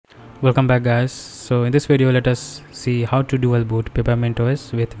Welcome back, guys. So in this video let us see how to dual boot Peppermint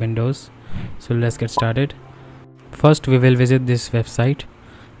OS with Windows. So let's get started. First we will visit this website,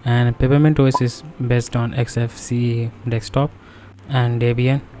 and Peppermint OS is based on XFCE desktop and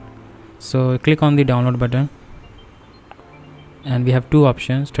Debian. So click on the download button, and we have two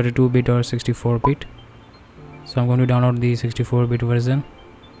options, 32-bit or 64-bit. So I'm going to download the 64-bit version.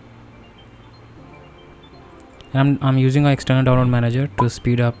 I'm using an external download manager to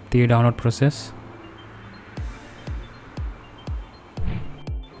speed up the download process.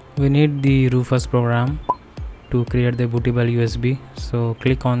 We need the Rufus program to create the bootable USB. So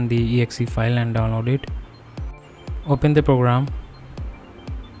click on the exe file and download it. Open the program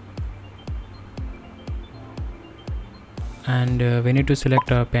and we need to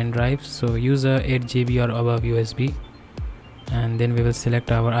select a pen drive. So use a 8 GB or above USB, and then we will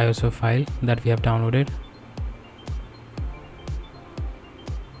select our ISO file that we have downloaded.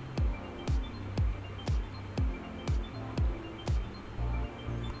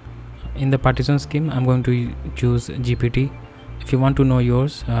 In the partition scheme, I'm going to choose GPT. If you want to know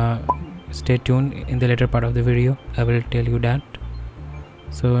yours, stay tuned. In the later part of the video I will tell you that.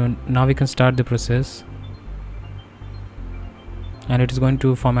 So now we can start the process, and it is going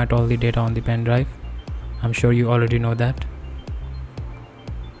to format all the data on the pen drive. I'm sure you already know that,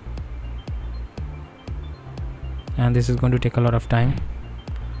 and this is going to take a lot of time.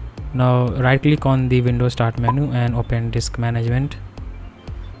 Now right click on the Windows Start menu and open Disk Management,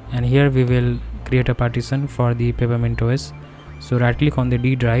 and here we will create a partition for the Peppermint OS. So right click on the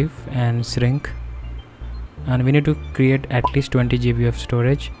D drive and shrink, and we need to create at least 20 GB of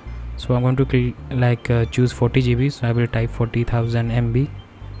storage. So I'm going to choose 40 GB, so I will type 40,000 MB,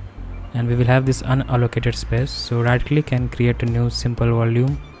 and we will have this unallocated space. So right click and create a new simple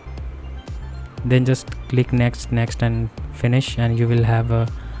volume, then just click next and finish, and you will have a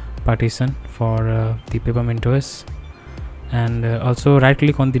partition for the Peppermint OS. And also right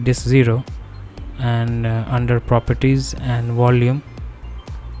click on the disk 0, and under properties and volume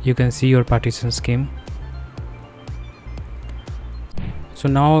you can see your partition scheme. So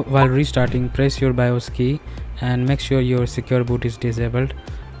now while restarting, press your BIOS key and make sure your secure boot is disabled.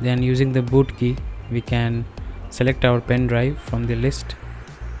 Then using the boot key we can select our pen drive from the list,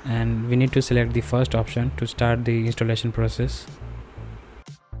 and we need to select the first option to start the installation process.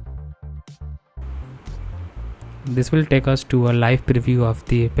 This will take us to a live preview of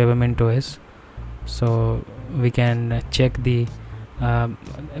the Peppermint OS, so we can check the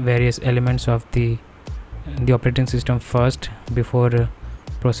various elements of the operating system first before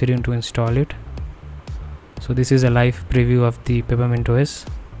proceeding to install it. So this is a live preview of the Peppermint OS.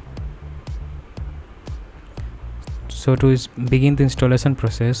 So to begin the installation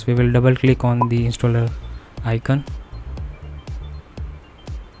process, we will double click on the installer icon,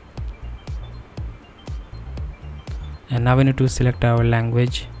 and now we need to select our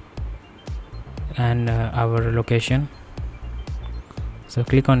language and our location. So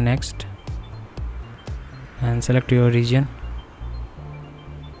click on next and select your region,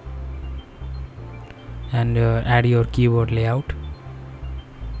 and add your keyboard layout.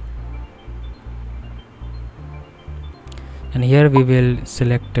 And here we will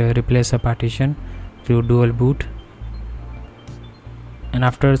select replace a partition through dual boot, and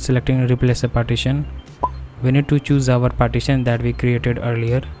after selecting replace a partition we need to choose our partition that we created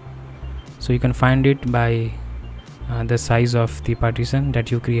earlier. So you can find it by the size of the partition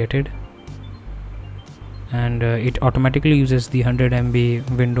that you created, and it automatically uses the 100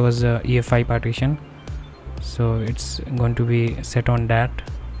 MB Windows EFI partition, so it's going to be set on that.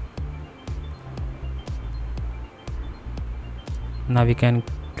 Now we can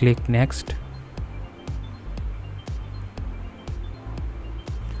click next,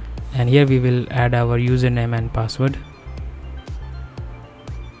 and here we will add our username and password.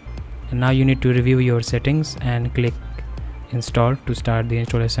 And now you need to review your settings and click install to start the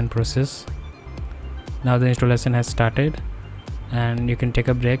installation process. Now the installation has started, and you can take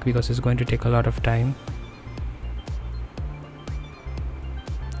a break because it's going to take a lot of time.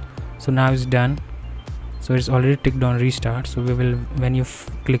 So now it's done. So it's already ticked on restart. So we will, when you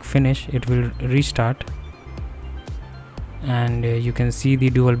click finish, it will restart, and you can see the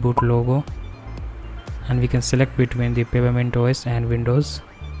dual boot logo, and we can select between the Peppermint OS and Windows.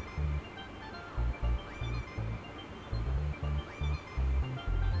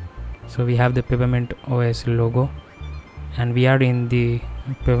 So we have the Peppermint OS logo, and we are in the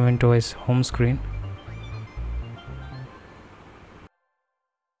Peppermint OS home screen.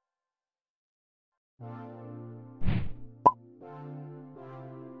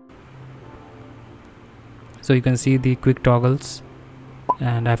 So you can see the quick toggles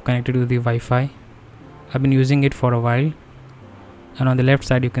and I've connected to the Wi-Fi. I've been using it for a while, and on the left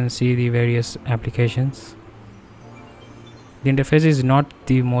side you can see the various applications. The interface is not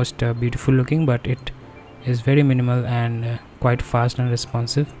the most beautiful looking, but it is very minimal and quite fast and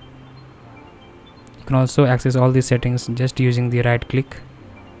responsive. You can also access all the settings just using the right click,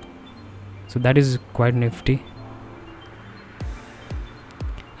 so that is quite nifty.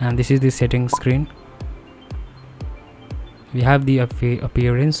 And this is the settings screen. We have the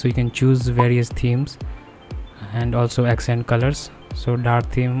appearance, so you can choose various themes and also accent colors, so dark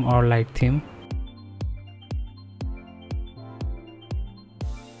theme or light theme.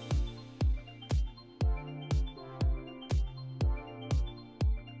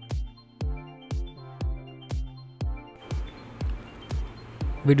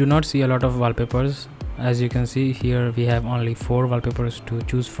 We do not see a lot of wallpapers. As you can see here, we have only 4 wallpapers to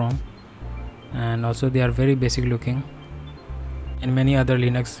choose from, and also they are very basic looking. In many other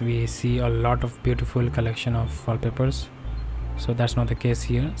Linux we see a lot of beautiful collection of wallpapers, so that's not the case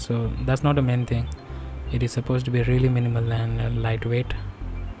here. So that's not the main thing. It is supposed to be really minimal and lightweight.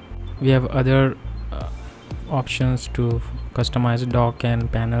 We have other options to customize dock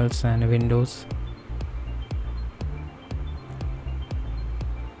and panels and windows.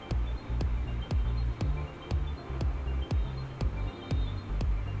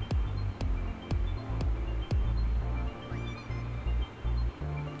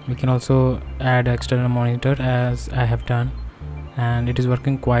 We can also add external monitor, as I have done, and it is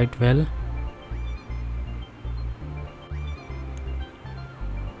working quite well.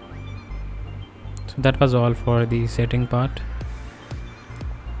 So that was all for the setting part.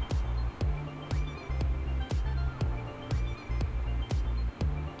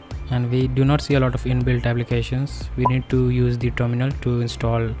 And we do not see a lot of inbuilt applications. We need to use the terminal to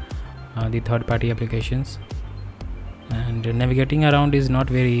install the third-party applications. And navigating around is not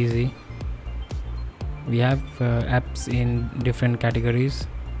very easy. We have apps in different categories,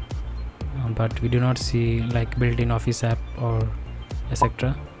 but we do not see like built-in office app or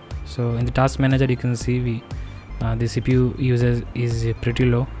etc. So in the task manager you can see the CPU usage is pretty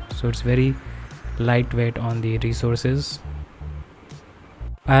low, so it's very lightweight on the resources.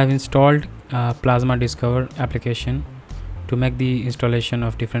 I have installed Plasma Discover application to make the installation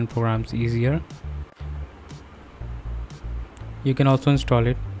of different programs easier. You can also install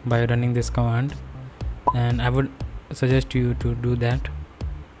it by running this command, and I would suggest you to do that.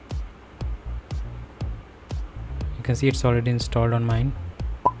 You can see it's already installed on mine.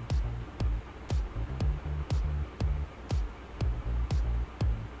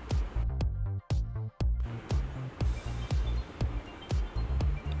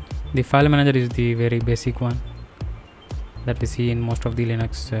 The file manager is the very basic one that we see in most of the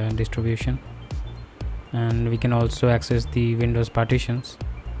Linux distribution. And we can also access the Windows partitions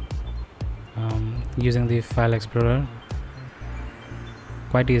using the file explorer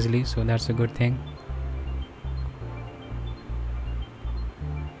quite easily, so that's a good thing.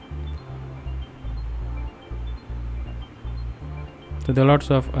 So there are lots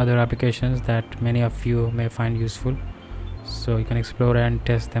of other applications that many of you may find useful, so you can explore and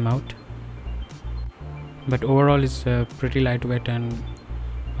test them out. But overall it's pretty lightweight, and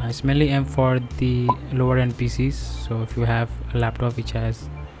it's mainly aimed for the lower end PCs. So if you have a laptop which has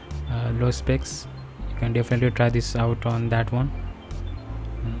low specs, you can definitely try this out on that one,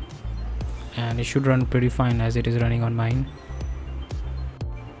 and it should run pretty fine as it is running on mine.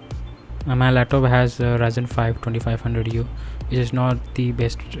 My laptop has a Ryzen 5 2500U, which is not the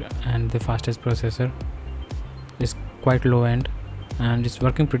best and the fastest processor. It's quite low end and it's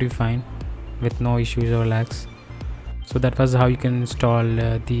working pretty fine with no issues or lags. So that was how you can install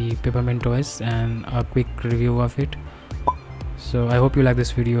the Peppermint OS and a quick review of it. So I hope you like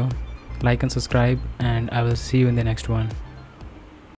this video. Like and subscribe, and I will see you in the next one.